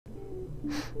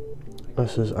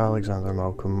This is Alexander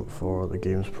Malcolm for the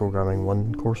Games Programming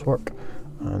 1 coursework,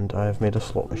 and I have made a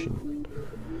slot machine.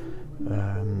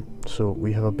 So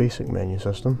we have a basic menu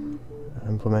system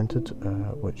implemented,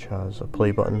 which has a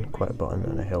play button, quit button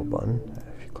and a help button.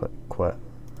 If you click quit,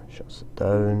 it shuts it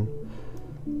down.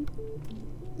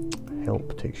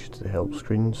 Help takes you to the help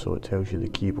screen, so it tells you the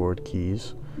keyboard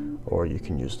keys, or you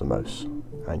can use the mouse,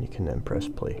 and you can then press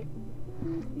play.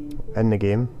 In the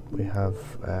game, we have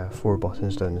 4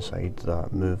 buttons down the side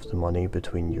that move the money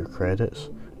between your credits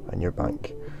and your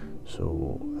bank.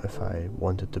 So if I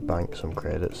wanted to bank some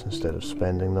credits instead of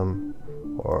spending them,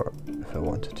 or if I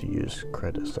wanted to use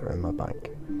credits that are in my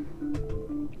bank.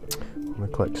 When we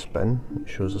click spin, it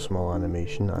shows a small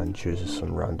animation and chooses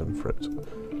some random fruit.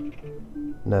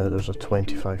 Now there's a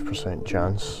 25%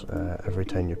 chance every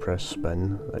time you press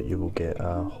spin that you will get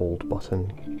a hold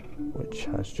button, which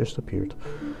has just appeared,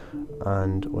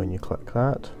 and when you click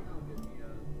that,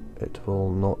 it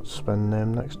will not spin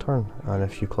them next turn, and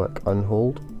if you click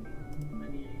unhold,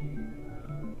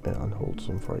 it unholds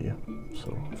them for you.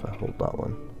 So if I hold that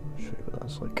one, I'll show you what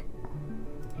that's like.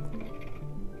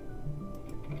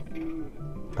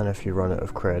 And if you run out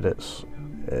of credits,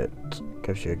 it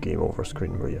gives you a game over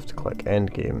screen where you have to click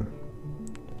end game,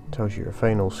 tells you your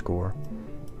final score,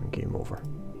 and game over.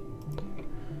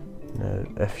 Now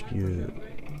if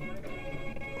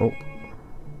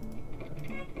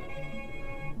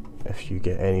you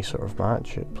get any sort of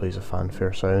match, it plays a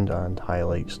fanfare sound and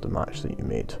highlights the match that you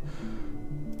made.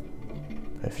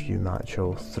 If you match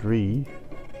all 3,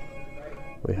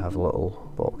 we have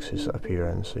little boxes that appear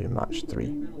and say match 3.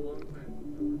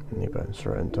 And they bounce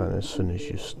around, and as soon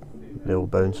as they'll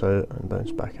bounce out and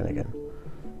bounce back in again.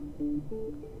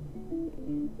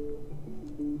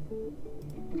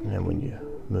 And then when you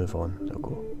move on, they'll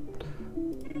go.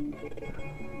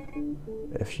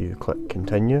 If you click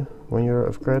continue when you're out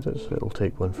of credits, it'll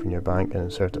take one from your bank and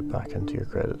insert it back into your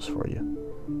credits for you.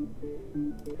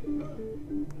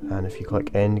 And if you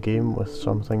click end game with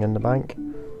something in the bank,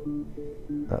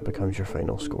 that becomes your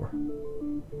final score.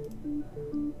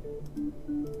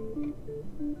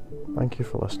 Thank you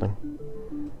for listening.